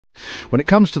When it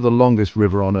comes to the longest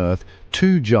river on Earth,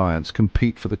 two giants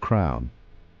compete for the crown: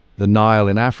 the Nile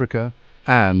in Africa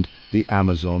and the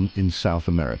Amazon in South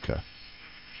America.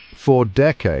 For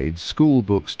decades, school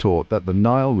books taught that the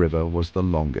Nile River was the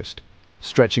longest,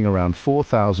 stretching around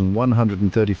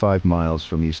 4,135 miles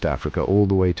from East Africa all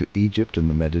the way to Egypt and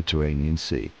the Mediterranean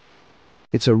Sea.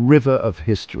 It's a river of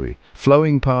history,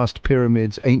 flowing past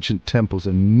pyramids, ancient temples,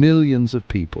 and millions of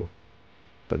people.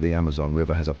 But the Amazon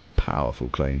River has a powerful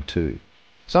claim too.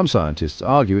 Some scientists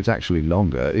argue it's actually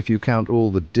longer if you count all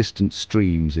the distant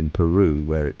streams in Peru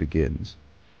where it begins.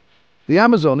 The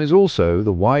Amazon is also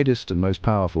the widest and most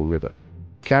powerful river,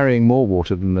 carrying more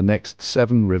water than the next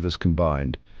 7 rivers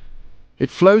combined.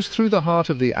 It flows through the heart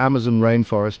of the Amazon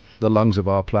rainforest, the lungs of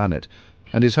our planet,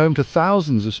 and is home to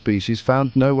thousands of species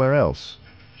found nowhere else.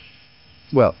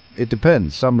 Well, it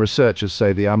depends. Some researchers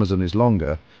say the Amazon is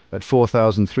longer, at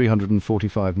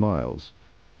 4,345 miles.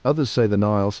 Others say the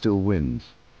Nile still wins.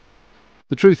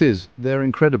 The truth is, they're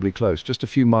incredibly close, just a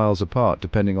few miles apart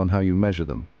depending on how you measure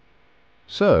them.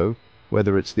 So,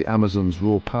 whether it's the Amazon's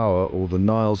raw power or the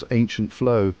Nile's ancient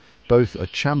flow, both are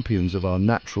champions of our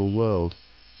natural world.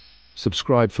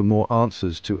 Subscribe for more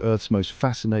answers to Earth's most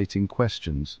fascinating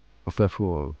questions. Au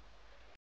revoir.